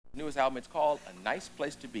newest album. It's called A Nice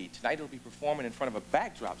Place to Be. Tonight it'll be performing in front of a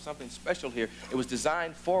backdrop, something special here. It was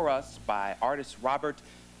designed for us by artist Robert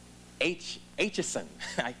Aitchison.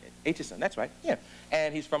 Aitchison, that's right, yeah.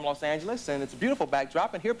 And he's from Los Angeles, and it's a beautiful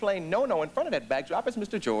backdrop. And here playing No-No in front of that backdrop is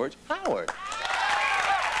Mr. George Howard.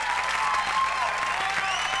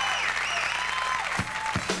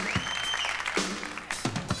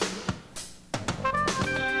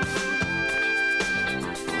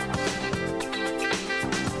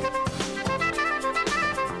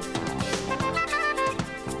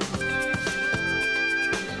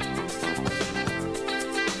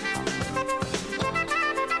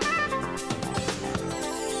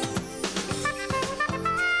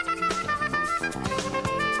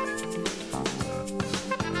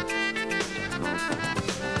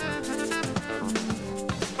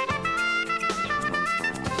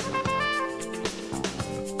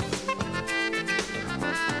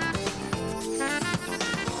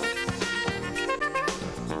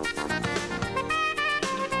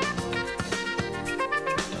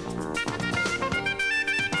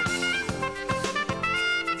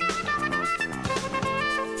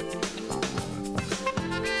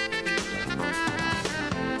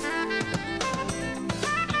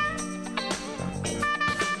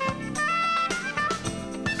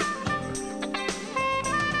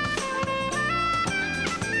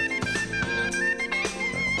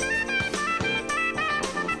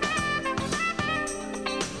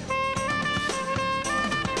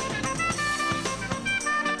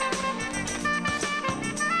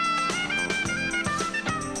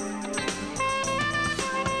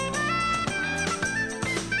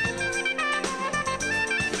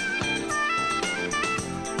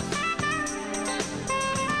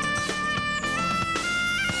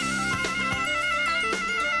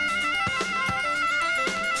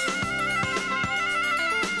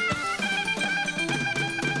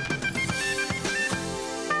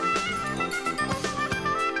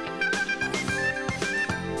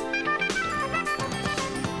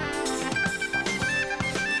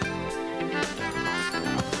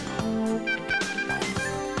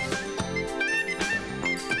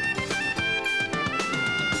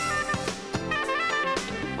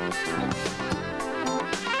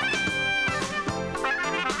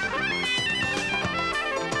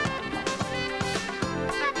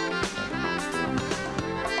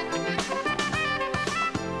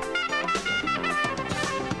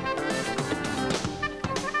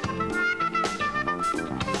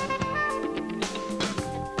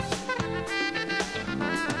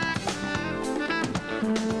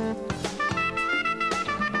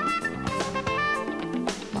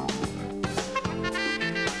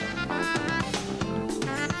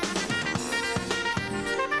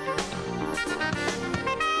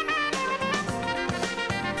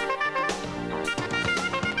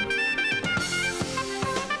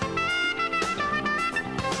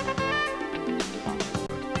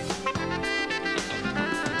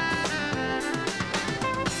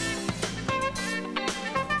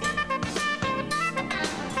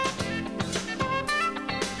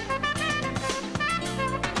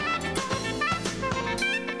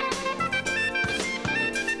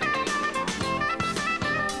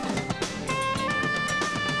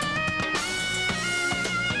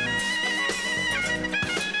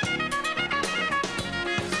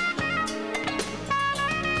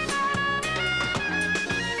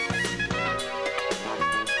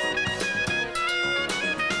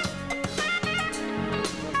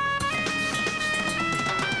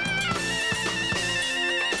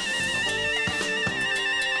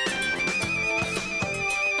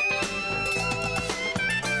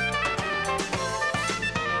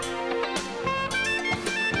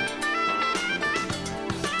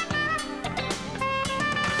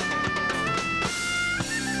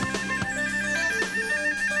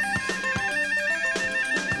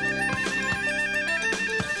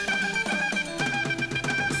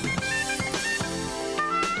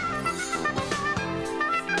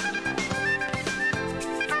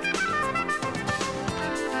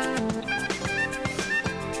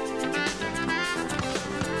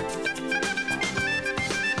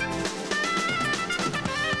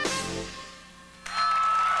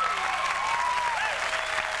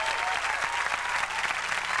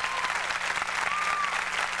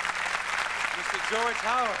 George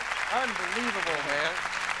Howard. Unbelievable, man.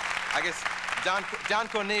 I guess John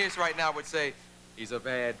Cornelius right now would say, he's a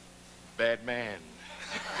bad man.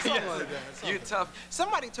 Something like that. You're tough.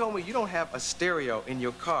 Somebody told me you don't have a stereo in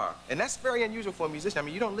your car, and that's very unusual for a musician. I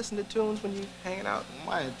mean, you don't listen to tunes when you're hanging out?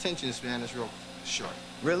 My attention span is real short.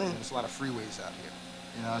 Really? And there's a lot of freeways out here.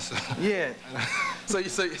 You know, so. Yeah. so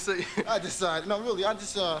I just, no, really, I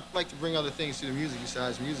just like to bring other things to the music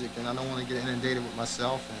besides music, and I don't want to get inundated with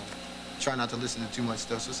myself and try not to listen to too much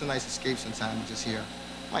stuff. So it's a nice escape sometimes to just hear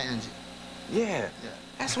my engine. Yeah.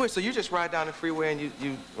 That's weird. So you just ride down the freeway and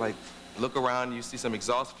you like look around and you see some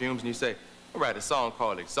exhaust fumes and you say, I write a song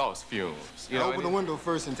called Exhaust Fumes. You know, open the window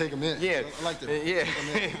first and take them in. Yeah. So I like to yeah.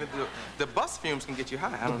 take them in. the bus fumes can get you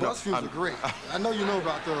high. I don't know. The bus fumes are great. I know you know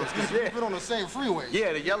about those because we've been on the same freeway.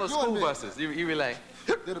 Yeah, the yellow school buses. You be like,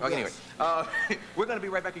 They're the okay, best. anyway, we're going to be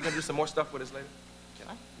right back. You're going to do some more stuff with us later? Can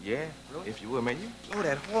I? Yeah. Really? If you will, man. You blow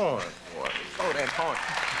that horn. Boy. Blow that horn.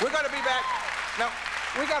 We're going to be back. Now,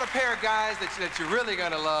 we got a pair of guys that you're really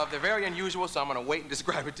going to love. They're very unusual, so I'm going to wait and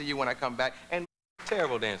describe it to you when I come back. And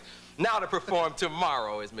terrible dance. Now to perform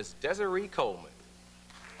tomorrow is Miss Desiree Coleman.